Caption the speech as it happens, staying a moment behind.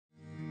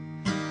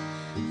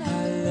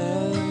I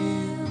love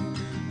you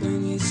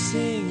when you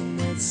sing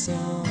that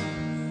song.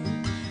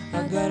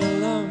 I got a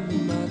lump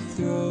in my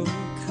throat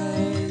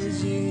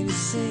 'cause you're gonna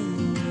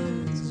sing the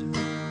words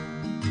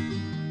wrong.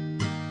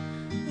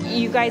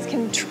 You guys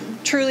can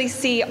truly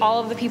see all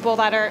of the people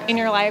that are in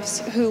your lives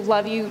who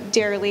love you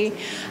dearly.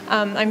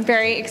 I'm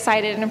very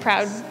excited and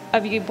proud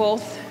of you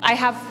both. I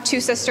have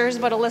two sisters,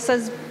 but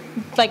Alyssa's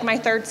like my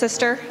third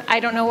sister. I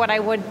don't know what I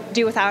would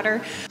do without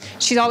her.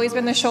 She's always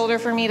been the shoulder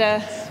for me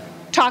to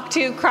talk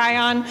to, cry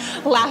on,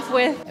 laugh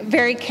with.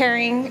 Very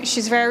caring.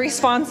 She's very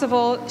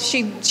responsible.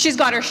 She's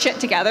got her shit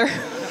together.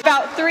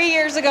 About 3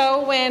 years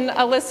ago, when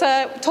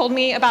Alyssa told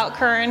me about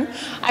Curran,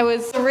 I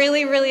was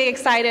really, really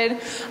excited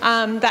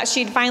that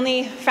she'd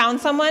finally found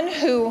someone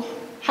who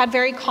had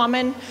very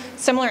common,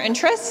 similar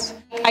interests.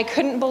 I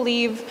couldn't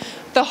believe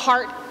the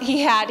heart he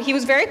had. He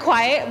was very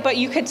quiet, but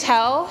you could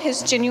tell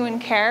his genuine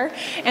care,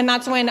 and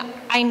that's when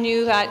I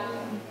knew that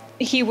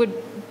he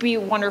would be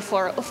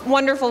wonderful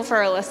for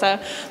Alyssa.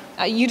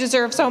 You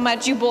deserve so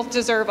much. You both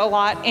deserve a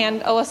lot.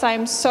 And Alyssa,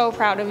 I'm so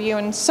proud of you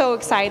and so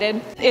excited.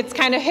 It's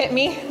kind of hit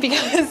me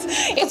because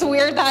it's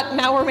weird that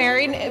now we're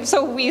married.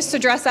 So we used to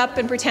dress up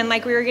and pretend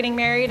like we were getting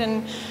married,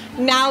 and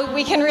now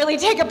we can really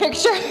take a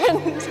picture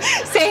and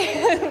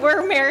say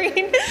we're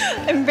married.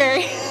 I'm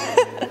very,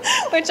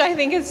 which I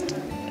think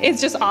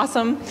is just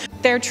awesome.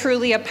 They're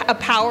truly a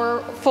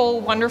powerful,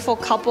 wonderful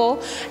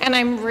couple, and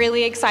I'm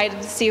really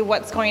excited to see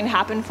what's going to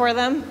happen for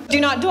them. Do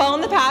not dwell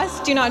on the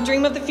past, do not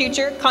dream of the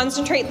future,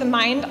 concentrate the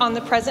mind on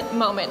the present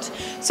moment.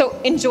 So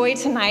enjoy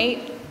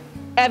tonight,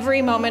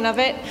 every moment of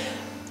it,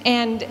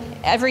 and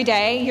every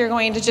day you're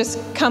going to just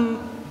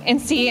come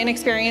and see and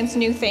experience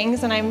new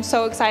things, and I'm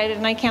so excited,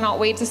 and I cannot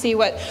wait to see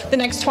what the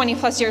next 20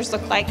 plus years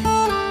look like.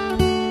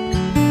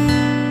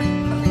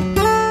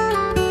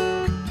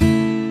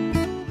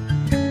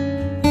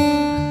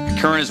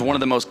 Curran is one of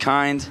the most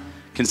kind,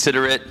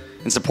 considerate,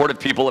 and supportive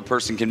people a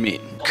person can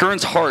meet.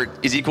 Curran's heart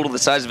is equal to the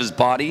size of his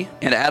body,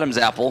 and Adam's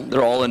apple,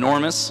 they're all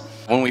enormous.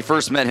 When we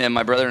first met him,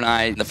 my brother and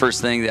I, the first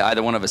thing that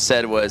either one of us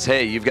said was,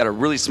 hey, you've got a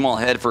really small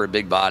head for a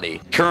big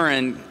body.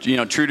 Curran,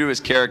 true to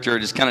his character,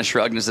 just kind of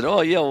shrugged and said,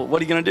 oh yeah, well,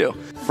 what are you gonna do?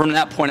 From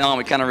that point on,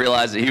 we kind of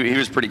realized that he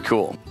was pretty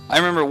cool. I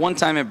remember one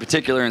time in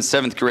particular in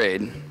 7th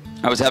grade,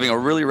 I was having a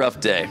really rough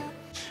day.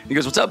 He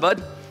goes, what's up,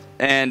 bud?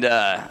 And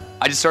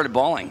I just started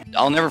bawling.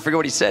 I'll never forget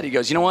what he said. He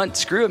goes, you know what,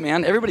 screw it,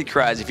 man. Everybody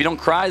cries. If you don't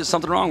cry, there's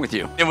something wrong with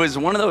you. It was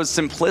one of those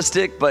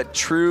simplistic but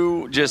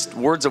true just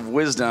words of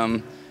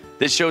wisdom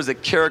that shows the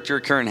character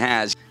Curran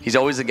has. He's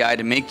always the guy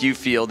to make you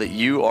feel that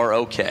you are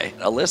okay.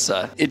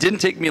 Alyssa, it didn't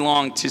take me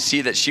long to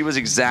see that she was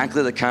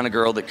exactly the kind of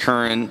girl that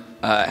Curran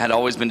had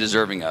always been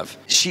deserving of.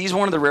 She's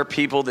one of the rare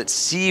people that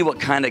see what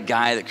kind of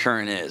guy that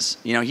Curran is.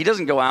 He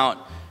doesn't go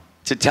out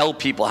to tell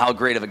people how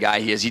great of a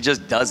guy he is. He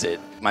just does it.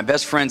 My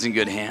best friend's in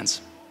good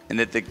hands, and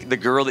that the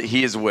girl that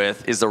he is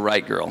with is the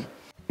right girl.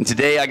 And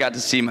today I got to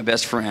see my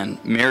best friend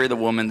marry the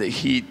woman that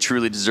he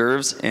truly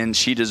deserves, and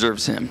she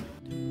deserves him.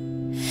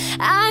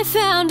 I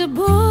found a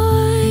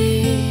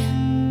boy,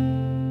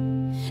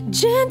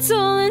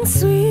 gentle and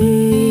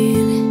sweet.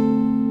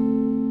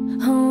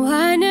 Oh,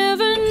 I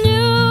never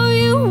knew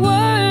you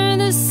were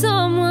the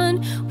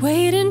someone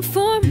waiting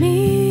for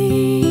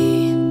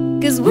me.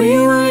 'Cause we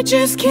were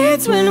just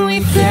kids when we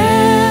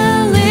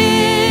fell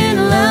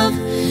in love,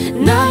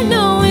 not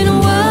knowing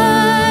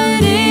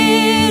what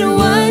it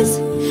was.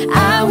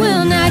 I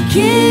will not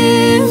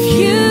give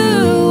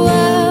you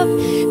up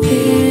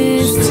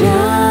this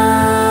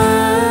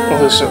time.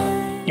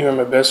 Alyssa, you are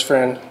my best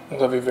friend. I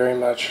love you very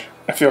much.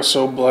 I feel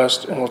so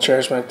blessed and will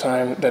cherish my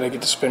time that I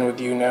get to spend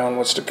with you now and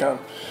what's to come.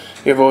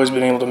 You have always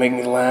been able to make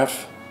me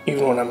laugh,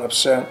 even when I'm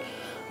upset.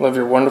 I love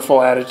your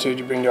wonderful attitude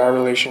you bring to our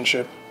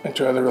relationship and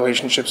to other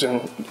relationships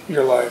in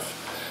your life.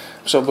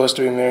 I'm so blessed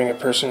to be marrying a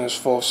person who is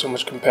full of so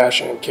much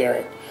compassion and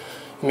caring.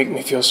 You make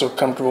me feel so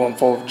comfortable and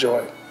full of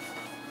joy.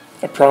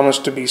 I promise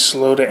to be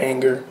slow to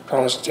anger,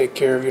 promise to take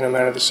care of you no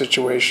matter the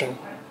situation,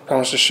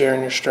 promise to share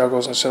in your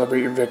struggles and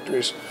celebrate your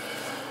victories,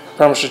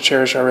 promise to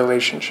cherish our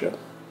relationship.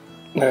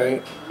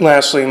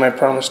 Lastly, my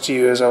promise to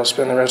you is I will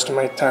spend the rest of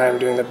my time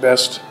doing the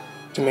best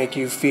to make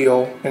you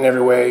feel in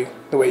every way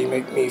the way you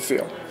make me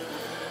feel.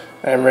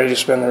 I am ready to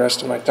spend the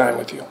rest of my time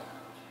with you.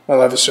 I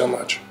love you so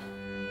much.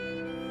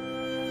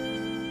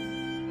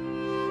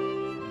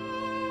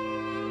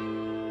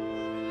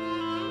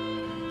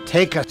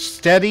 Take a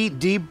steady,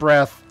 deep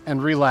breath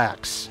and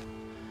relax.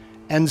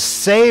 And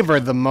savor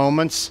the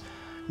moments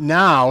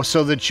now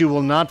so that you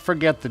will not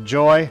forget the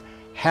joy,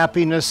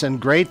 happiness,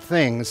 and great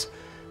things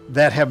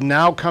that have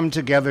now come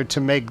together to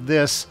make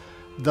this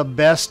the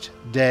best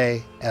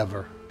day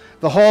ever.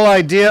 The whole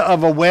idea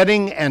of a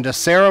wedding and a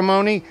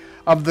ceremony,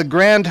 of the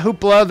grand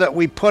hoopla that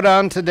we put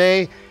on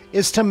today,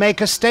 is to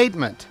make a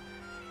statement.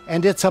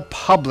 And it's a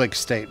public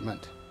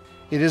statement.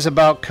 It is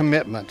about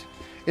commitment.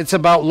 It's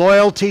about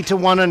loyalty to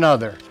one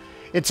another.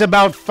 It's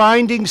about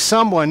finding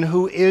someone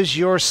who is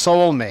your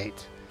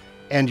soulmate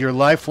and your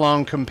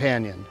lifelong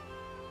companion.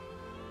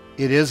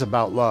 It is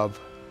about love.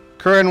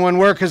 Curran, when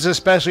work is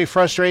especially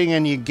frustrating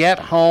and you get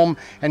home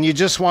and you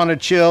just want to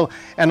chill,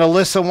 and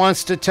Alyssa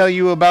wants to tell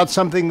you about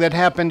something that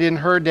happened in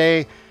her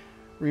day,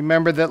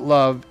 remember that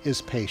love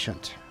is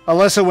patient.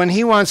 Alyssa, when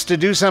he wants to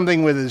do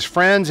something with his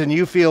friends and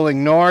you feel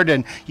ignored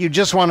and you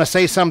just want to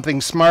say something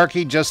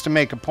smarky just to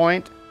make a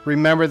point,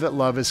 remember that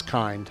love is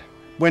kind.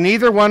 When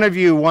either one of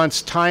you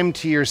wants time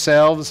to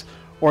yourselves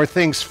or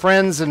thinks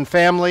friends and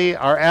family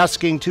are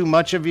asking too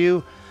much of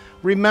you,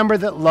 remember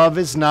that love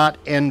is not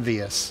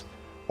envious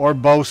or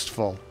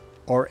boastful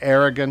or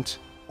arrogant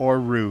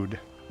or rude.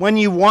 When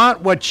you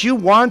want what you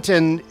want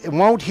and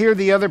won't hear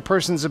the other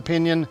person's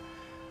opinion,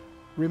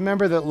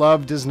 remember that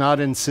love does not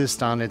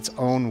insist on its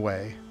own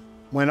way.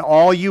 When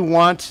all you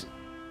want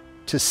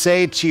to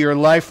say to your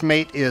life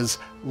mate is,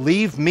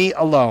 "Leave me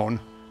alone,"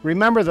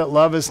 remember that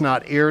love is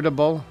not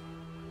irritable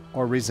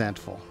or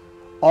resentful.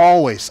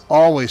 Always,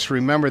 always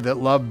remember that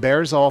love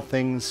bears all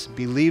things,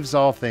 believes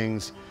all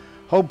things,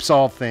 hopes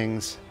all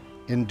things,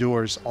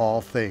 endures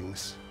all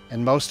things.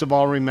 And most of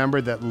all,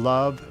 remember that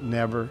love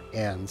never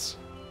ends.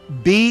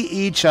 Be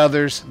each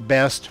other's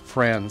best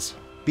friends.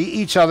 Be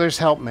each other's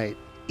helpmate,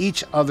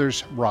 each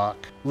other's rock.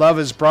 Love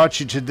has brought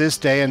you to this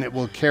day, and it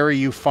will carry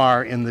you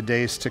far in the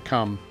days to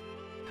come.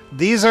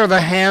 These are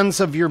the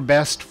hands of your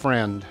best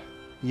friend,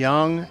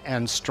 young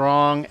and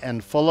strong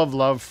and full of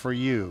love for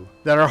you,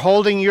 that are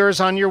holding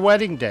yours on your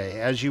wedding day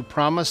as you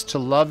promise to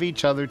love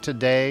each other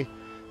today,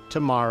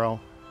 tomorrow,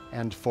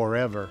 and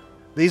forever.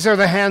 These are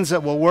the hands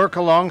that will work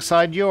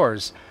alongside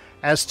yours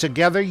as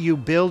together you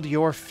build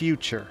your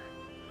future.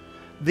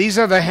 These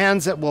are the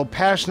hands that will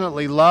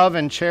passionately love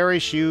and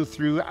cherish you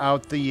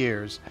throughout the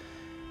years,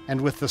 and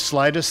with the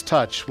slightest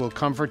touch will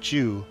comfort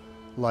you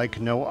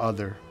like no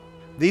other.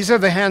 These are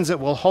the hands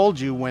that will hold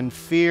you when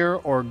fear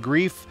or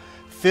grief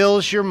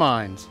fills your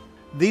mind.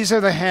 These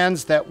are the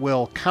hands that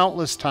will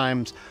countless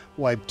times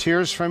wipe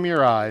tears from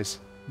your eyes,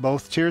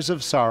 both tears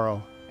of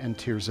sorrow and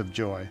tears of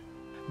joy.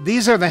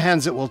 These are the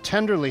hands that will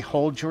tenderly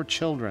hold your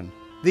children.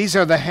 These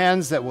are the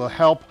hands that will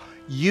help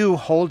you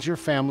hold your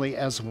family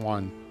as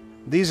one.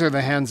 These are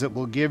the hands that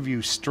will give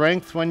you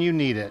strength when you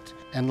need it.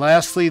 And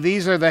lastly,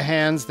 these are the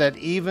hands that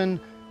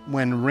even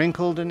when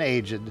wrinkled and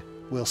aged,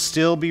 will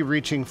still be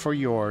reaching for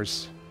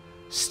yours,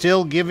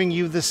 still giving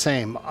you the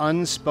same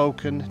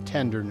unspoken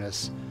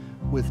tenderness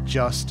with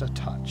just a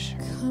touch.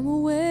 Come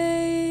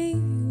away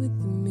with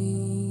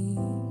me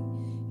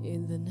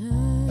in the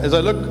night. As I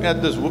look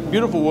at this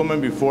beautiful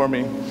woman before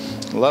me,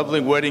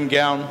 lovely wedding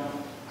gown,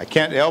 I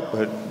can't help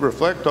but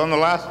reflect on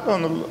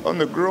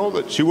the girl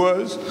that she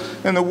was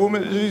and the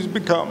woman that she's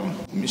become.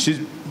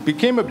 She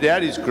became a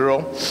daddy's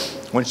girl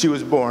when she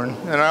was born,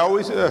 and I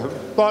always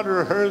thought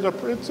of her as a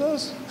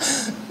princess.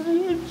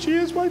 She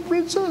is my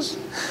princess,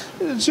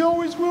 and she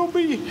always will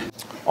be.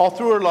 All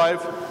through her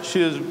life,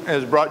 she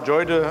has brought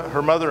joy to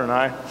her mother and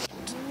I.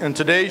 And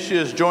today she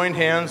has joined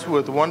hands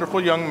with a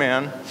wonderful young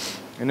man.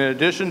 And in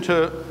addition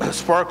to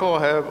sparkle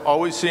I have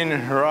always seen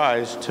in her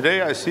eyes,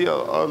 today I see a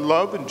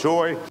love and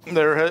joy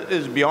that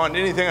is beyond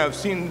anything I've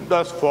seen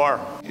thus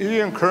far. She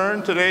and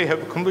Curran today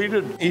have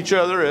completed each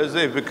other as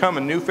they've become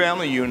a new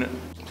family unit.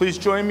 Please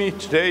join me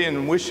today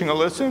in wishing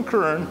Alyssa and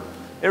Curran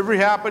every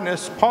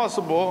happiness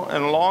possible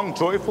and a long,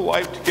 joyful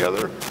life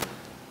together,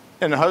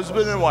 and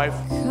husband and wife.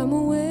 Come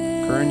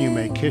away. Curran, you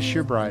may kiss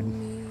your bride.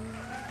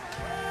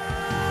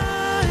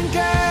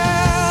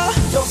 Girl,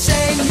 don't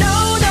say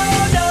no, no,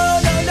 no,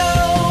 no, no.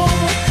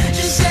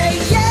 Just say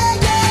yeah,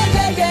 yeah,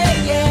 yeah, yeah,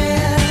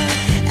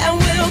 yeah. And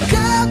we'll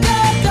go, go,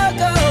 go,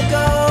 go,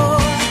 go.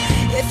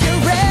 If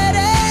you're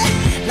ready,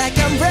 like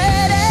I'm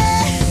ready.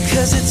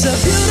 'Cause it's a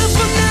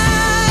beautiful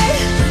night.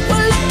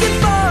 We're looking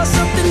for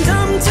something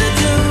dumb to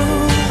do.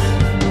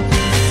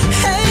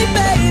 Hey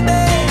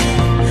baby,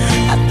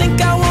 I think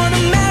I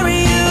wanna marry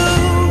you.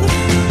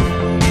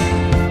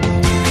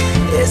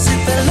 Is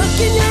it the look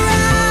in your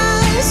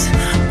eyes,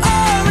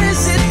 or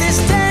is it this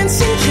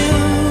dancing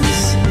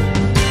juice?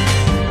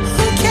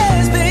 Who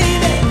cares,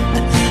 baby?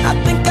 I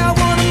think I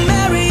wanna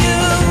marry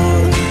you.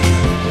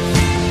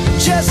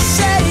 Just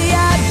say I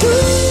do.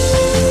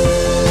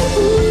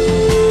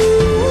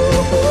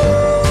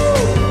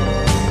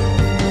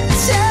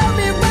 Tell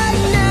me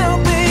right now,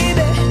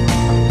 baby.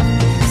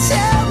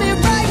 Tell me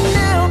right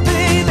now,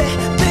 baby.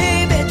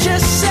 Baby,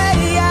 just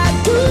say I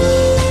do.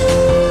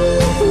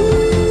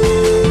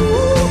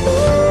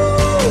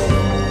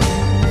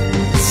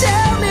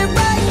 Tell me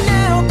right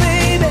now,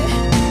 baby.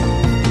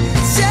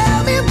 Tell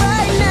me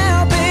right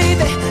now,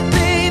 baby,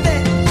 baby.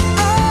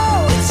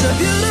 Oh, it's a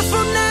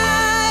beautiful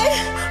night.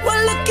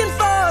 We're looking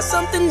for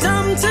something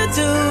dumb to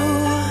do.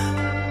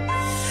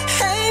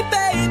 Hey,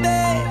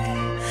 baby,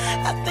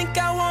 I think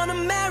I wanna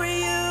marry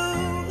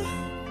you.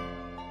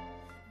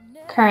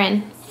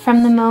 Curran,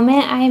 from the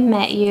moment I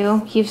met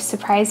you, you've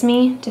surprised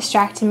me,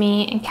 distracted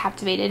me, and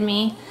captivated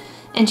me,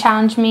 and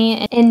challenged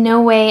me in no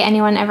way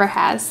anyone ever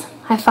has.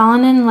 I've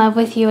fallen in love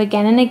with you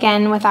again and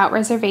again without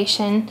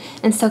reservation,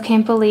 and still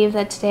can't believe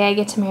that today I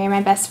get to marry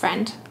my best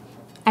friend.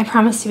 I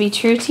promise to be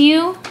true to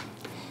you,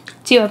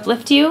 to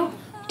uplift you,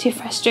 to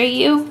frustrate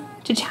you,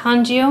 to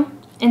challenge you,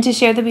 and to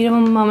share the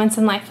beautiful moments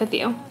in life with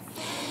you.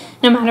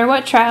 No matter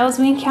what trials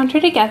we encounter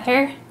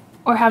together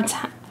or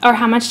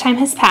how much time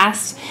has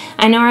passed,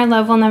 I know our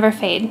love will never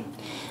fade.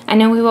 I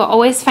know we will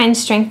always find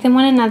strength in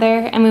one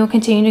another, and we will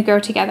continue to grow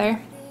together.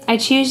 I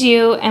choose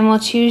you and will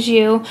choose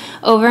you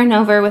over and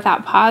over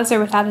without pause or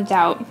without a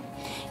doubt.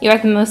 You are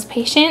the most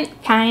patient,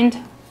 kind,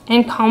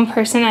 and calm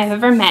person I've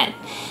ever met,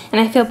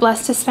 and I feel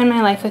blessed to spend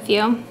my life with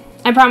you.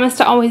 I promise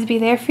to always be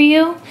there for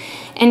you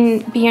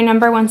and be your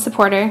 #1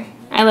 supporter.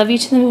 I love you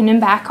to the moon and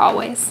back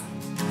always.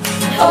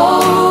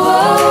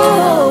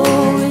 Oh,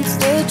 it's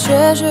the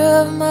treasure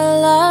of my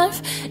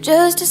life,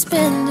 just to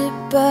spend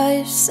it by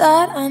your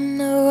side. I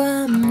know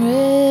I'm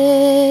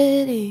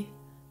ready.